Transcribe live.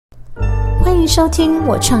收听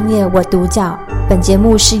我创业我独角，本节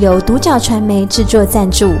目是由独角传媒制作赞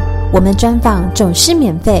助，我们专访总是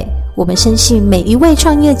免费。我们深信每一位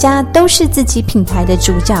创业家都是自己品牌的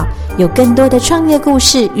主角，有更多的创业故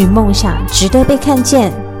事与梦想值得被看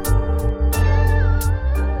见。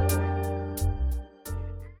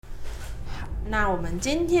那我们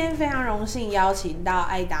今天非常荣幸邀请到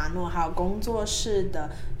艾达诺还有工作室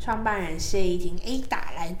的创办人谢依婷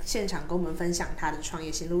Ada 来现场跟我们分享她的创业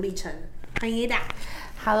心路历程。欢迎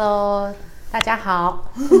Ada。Hello， 大家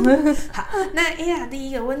好。好，那 Ada 第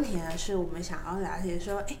一个问题呢，是我们想要了解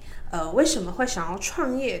说，为什么会想要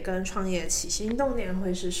创业，跟创业的起心动念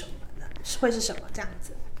会是什么呢？会是什么这样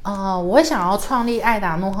子？我会想要创立艾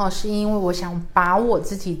达诺号，是因为我想把我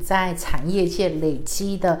自己在产业界累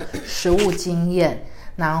积的实务经验，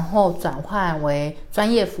然后转换为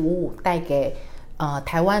专业服务，带给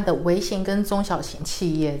台湾的微型跟中小型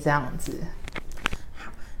企业这样子。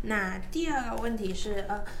好，那第二个问题是，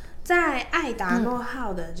在艾达诺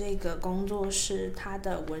号的这个工作室，它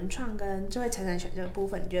的文创跟智慧财产权这个部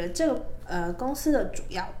分，你觉得这个公司的主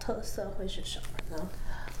要特色会是什么呢？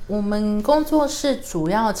我们工作室主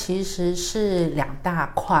要其实是两大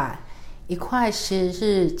块，一块其实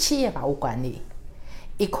是企业法务管理，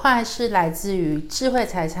一块是来自于智慧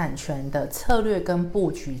财产权的策略跟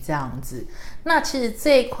布局这样子。那其实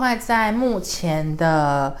这一块在目前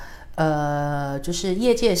的就是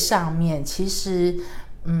业界上面，其实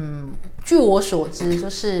据我所知，就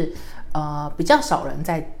是比较少人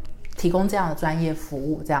在提供这样的专业服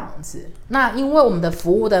务这样子。那因为我们的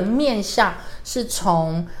服务的面向是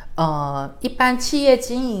从一般企业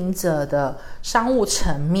经营者的商务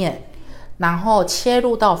层面，然后切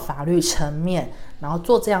入到法律层面，然后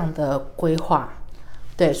做这样的规划。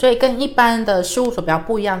对，所以跟一般的事务所比较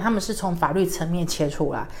不一样，他们是从法律层面切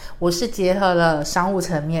出来，我是结合了商务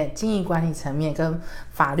层面、经营管理层面跟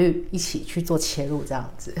法律一起去做切入这样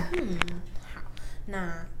子。好，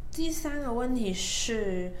那第三个问题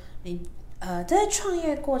是你在创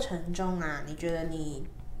业过程中啊，你觉得你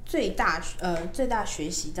最大学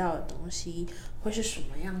习到的东西会是什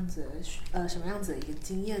么样子的一个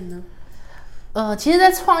经验呢？其实在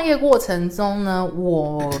创业过程中呢，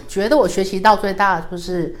我觉得我学习到最大的就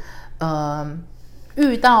是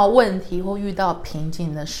遇到问题或遇到瓶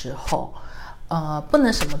颈的时候，不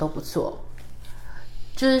能什么都不做。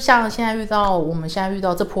就是像我们现在遇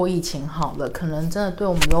到这波疫情好了，可能真的对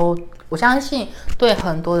我相信对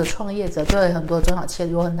很多的创业者，对很多的中小企业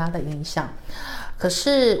有很大的影响。可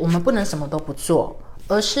是我们不能什么都不做，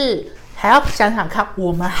而是还要想想看，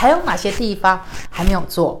我们还有哪些地方还没有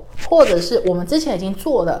做，或者是我们之前已经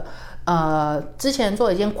做的，之前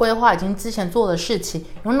已经规划，之前做的事情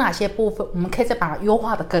有哪些部分，我们可以再把它优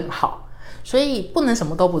化的更好。所以不能什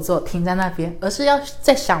么都不做，停在那边，而是要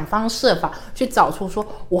再想方设法去找出说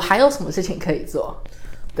我还有什么事情可以做。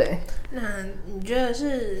对，那你觉得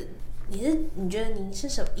你觉得你是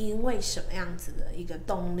因为什么样子的一个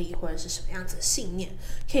动力，或者是什么样子的信念，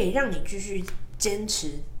可以让你继续坚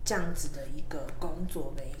持这样子的一个工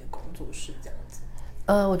作跟一个工作室这样子？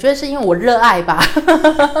我觉得是因为我热爱吧。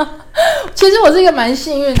其实我是一个蛮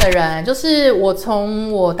幸运的人，就是我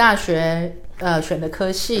从我大学选的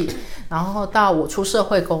科系，然后到我出社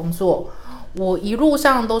会工作，我一路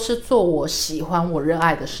上都是做我喜欢我热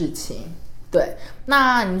爱的事情。对，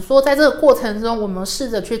那你说在这个过程中，我们试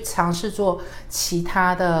着去尝试做其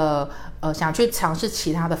他的想去尝试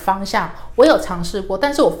其他的方向，我有尝试过，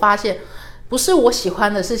但是我发现不是我喜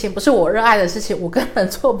欢的事情，不是我热爱的事情，我根本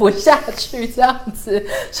做不下去这样子。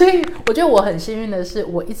所以我觉得我很幸运的是，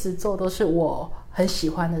我一直做都是我很喜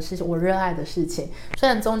欢的事情，我热爱的事情。虽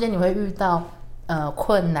然中间你会遇到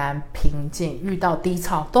困难、瓶颈，遇到低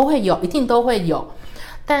潮，都会有，一定都会有，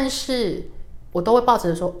但是我都会抱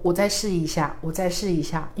着说，我再试一下，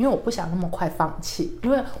因为我不想那么快放弃，因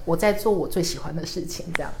为我在做我最喜欢的事情，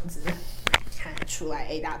这样子。看出来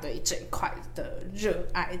Ada 对这一块的热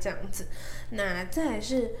爱这样子。那再来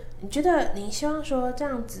是，你觉得你希望说这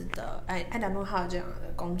样子的艾达诺号这样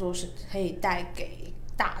的工作室可以带给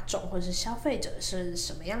大众或者是消费者是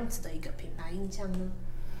什么样子的一个品牌印象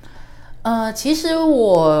呢？其实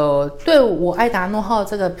我对我艾达诺号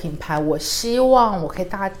这个品牌，我希望我可以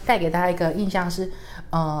带给大家一个印象是，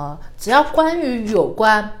只要有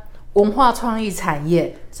关文化创意产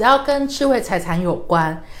业，只要跟智慧财产有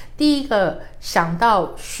关，第一个想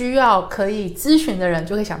到需要可以咨询的人，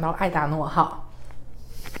就会想到艾达诺号。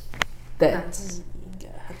对，那这是一个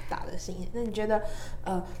很大的信念。那你觉得，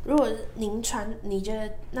如果你觉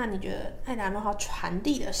得艾达诺号传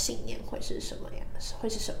递的信念会是什么样？会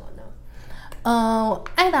是什么呢？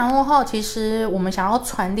艾达诺号其实我们想要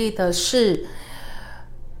传递的是，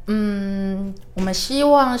我们希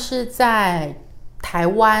望是在台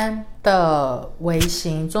湾的微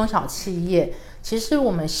型中小企业，其实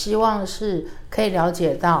我们希望是可以了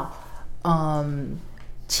解到，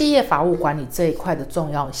企业法务管理这一块的重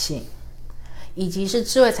要性，以及是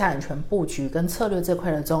智慧财产权布局跟策略这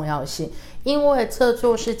块的重要性，因为这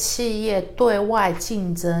就是企业对外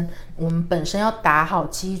竞争，我们本身要打好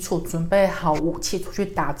基础，准备好武器出去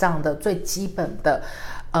打仗的最基本的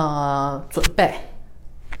准备。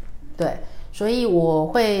对，所以我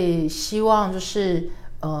会希望就是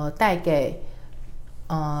带给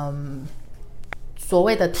所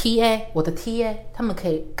谓的 TA， 我的 TA 他们可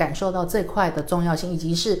以感受到这块的重要性，以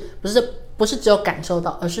及是不是只有感受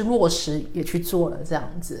到，而是落实也去做了这样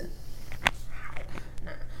子。好，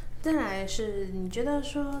那再来是你觉得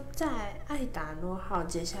说在爱达诺号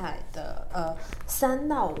接下来的3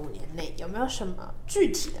到5年内有没有什么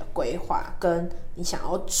具体的规划，跟你想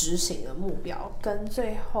要执行的目标，跟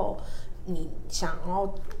最后你想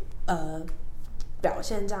要表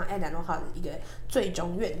现这样爱达诺号的一个最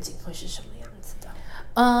终愿景会是什么样子的？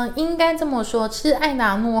应该这么说，其实爱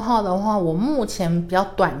达诺号的话，我目前比较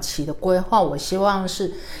短期的规划，我希望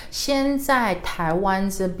是先在台湾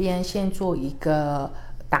这边先做一个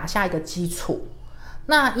打下一个基础。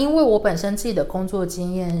那因为我本身自己的工作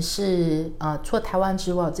经验是除了台湾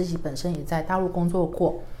之外，我自己本身也在大陆工作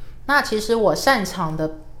过。那其实我擅长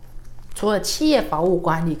的除了企业法务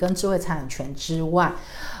管理跟智慧财产权之外，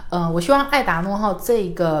我希望爱达诺号这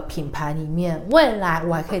个品牌里面，未来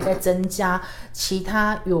我还可以再增加其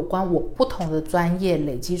他有关我不同的专业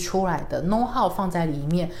累积出来的 know how 放在里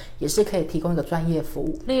面，也是可以提供一个专业服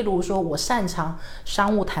务。例如说我擅长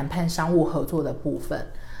商务谈判、商务合作的部分，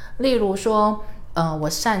例如说我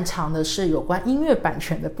擅长的是有关音乐版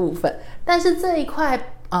权的部分，但是这一块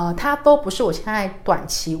它都不是我现在短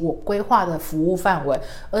期我规划的服务范围，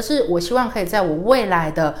而是我希望可以在我未来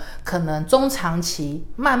的可能中长期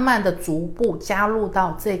慢慢的逐步加入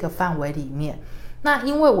到这个范围里面。那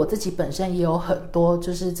因为我自己本身也有很多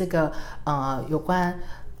就是这个有关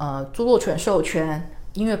著作权授权、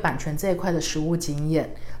音乐版权这一块的实务经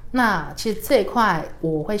验。那其实这一块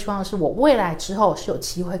我会希望是我未来之后是有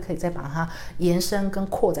机会可以再把它延伸跟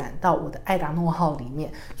扩展到我的爱达诺号里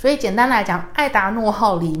面。所以简单来讲，爱达诺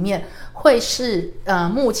号里面会是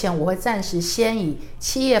目前我会暂时先以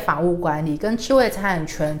企业法务管理跟智慧财产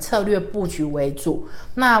权策略布局为主。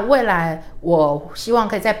那未来我希望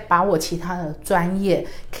可以再把我其他的专业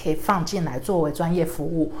可以放进来作为专业服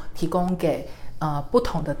务，提供给不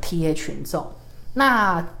同的 TA 群众。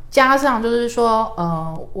那加上就是说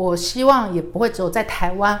我希望也不会只有在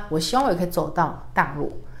台湾，我希望我也可以走到大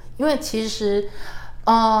陆。因为其实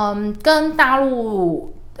跟大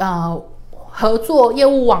陆合作业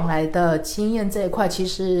务往来的经验这一块，其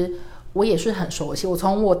实我也是很熟悉。我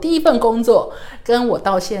从我第一份工作跟我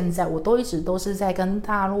到现在，我都一直都是在跟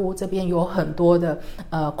大陆这边有很多的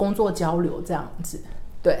工作交流这样子。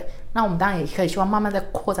对，那我们当然也可以希望慢慢再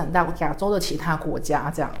扩展到亚洲的其他国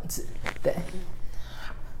家这样子。对。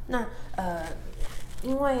那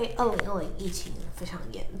因为2020疫情非常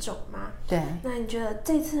严重嘛，对。那你觉得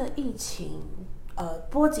这次的疫情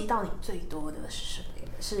波及到你最多的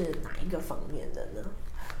是哪一个方面的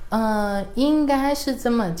呢？应该是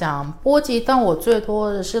这么讲，波及到我最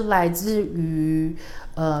多的是来自于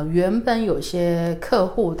原本有些客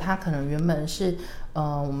户他可能原本是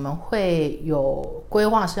我们会有规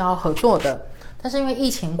划是要合作的，但是因为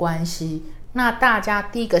疫情关系，那大家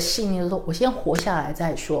第一个信念就是说我先活下来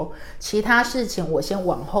再说，其他事情我先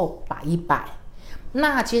往后摆一摆。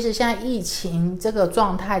那其实现在疫情这个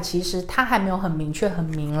状态其实它还没有很明确很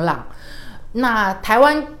明朗。那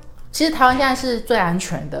其实台湾现在是最安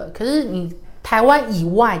全的，可是你台湾以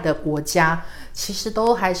外的国家其实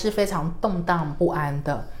都还是非常动荡不安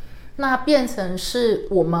的。那变成是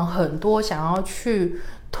我们很多想要去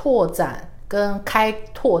拓展跟开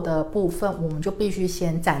拓的部分，我们就必须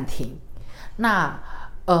先暂停。那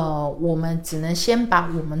我们只能先把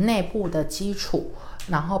我们内部的基础，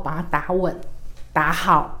然后把它打稳、打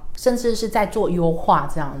好，甚至是在做优化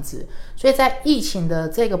这样子。所以在疫情的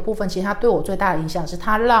这个部分，其实它对我最大的影响是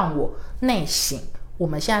它让我内省我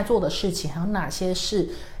们现在做的事情还有哪些是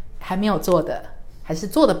还没有做的，还是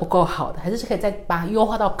做的不够好的，还是可以再把它优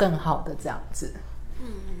化到更好的这样子。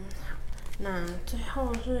那最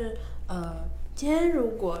后是今天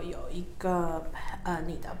如果有一个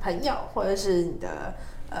你的朋友或者是你的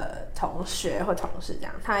同学或同事这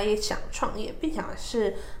样，他也想创业，并且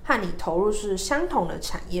是和你投入是相同的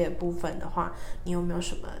产业部分的话，你有没有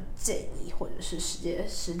什么建议或者是实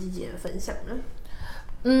际经验分享呢？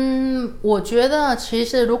我觉得其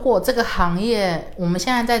实如果这个行业我们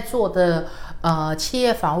现在在做的企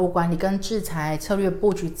业法务管理跟制裁策略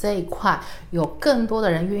布局这一块有更多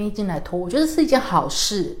的人愿意进来投，我觉得是一件好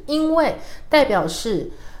事，因为代表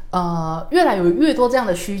是越来越多这样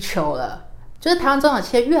的需求了，就是台湾中小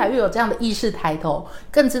企业越来越有这样的意识抬头，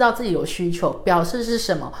更知道自己有需求，表示是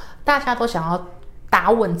什么？大家都想要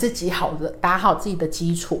打稳自己打好自己的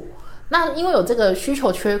基础。那因为有这个需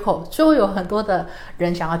求缺口，就会有很多的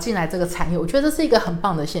人想要进来这个产业，我觉得这是一个很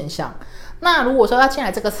棒的现象。那如果说要进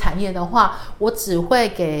来这个产业的话，我只会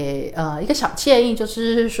给一个小建议，就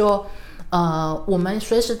是说我们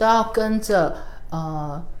随时都要跟着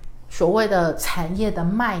所谓的产业的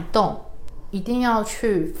脉动，一定要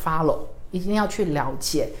去 follow， 一定要去了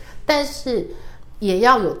解，但是也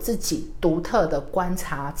要有自己独特的观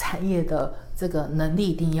察产业的这个能力，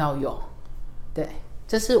一定要有。对，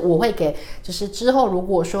这是我会给，就是之后如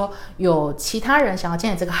果说有其他人想要进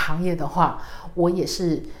来这个行业的话，我也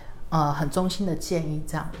是很衷心的建议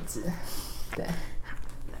这样子。对，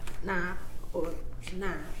那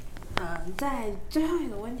在最后一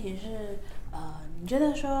个问题是，你觉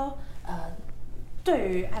得说对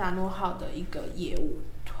于爱达诺号的一个业务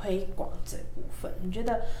推广这部分，你觉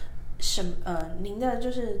得您的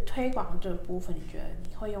就是推广这部分，你觉得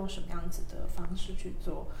你会用什么样子的方式去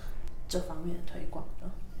做这方面的推广呢？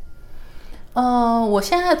我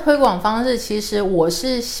现在的推广方式，其实我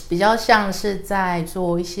是比较像是在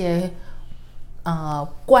做一些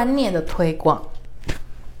观念的推广，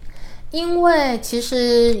因为其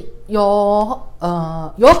实有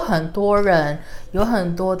很多人，有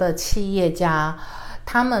很多的企业家，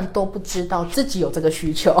他们都不知道自己有这个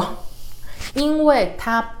需求，因为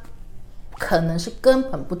他可能是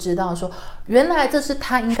根本不知道说，原来这是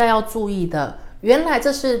他应该要注意的，原来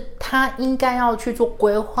这是他应该要去做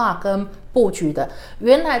规划跟布局的，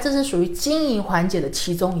原来这是属于经营环节的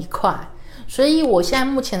其中一块。所以我现在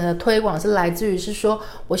目前的推广是来自于是说，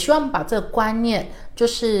我希望把这个观念就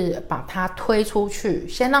是把它推出去，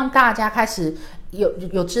先让大家开始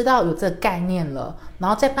有知道有这个概念了，然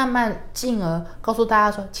后再慢慢进而告诉大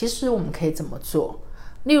家说，其实我们可以怎么做。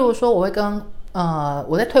例如说，我会跟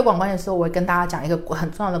我在推广观念的时候，我会跟大家讲一个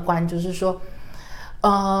很重要的观念，就是说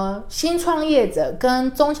新创业者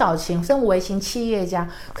跟中小型甚至微型企业家，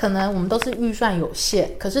可能我们都是预算有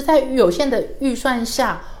限，可是在有限的预算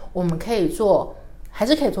下，我们还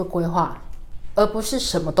是可以做规划，而不是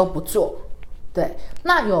什么都不做。对，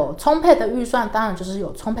那有充沛的预算，当然就是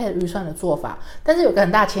有充沛的预算的做法，但是有个很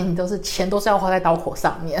大前提，都是钱都是要花在刀口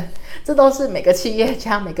上面，这都是每个企业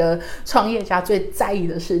家、每个创业家最在意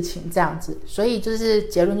的事情，这样子。所以就是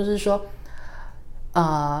结论就是说，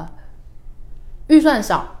预算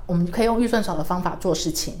少，我们可以用预算少的方法做事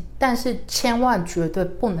情，但是千万绝对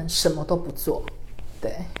不能什么都不做。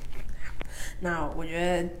对，那我觉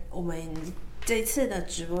得我们这次的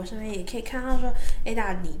直播上面也可以看到说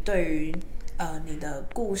，Ada你对于你的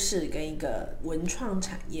故事跟一个文创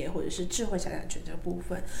产业或者是智慧财产权这个部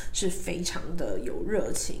分是非常的有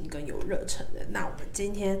热情跟有热忱的。那我们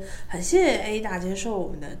今天很谢谢 Ada 接受我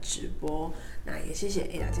们的直播，那也谢谢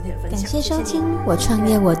Ada 今天的分享。感谢收听我创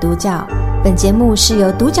业我独角，本节目是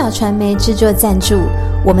由独角传媒制作赞助，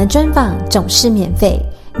我们专访总是免费。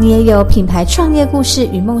你也有品牌创业故事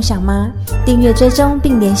与梦想吗？订阅追踪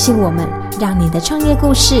并联系我们，让你的创业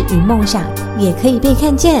故事与梦想也可以被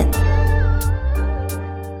看见。